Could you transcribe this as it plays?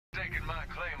staking my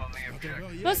claim on the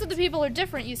objective. Most of the people are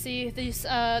different, you see. These,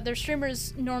 their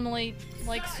streamers normally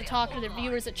likes to talk to their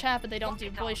viewers at chat, but they don't do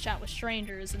voice chat with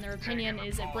strangers, and their opinion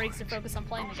is it breaks their focus on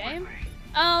playing the game.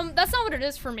 That's not what it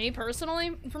is for me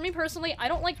personally. For me personally, I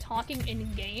don't like talking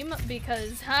in-game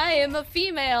because I am a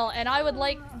female, and I would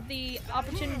like the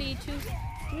opportunity to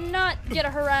not get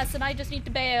harassed, and I just need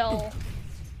to bail.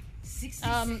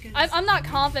 I'm not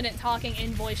confident talking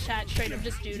in voice chat straight up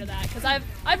just due to that, because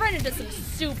I've run into some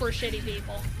super shitty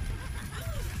people.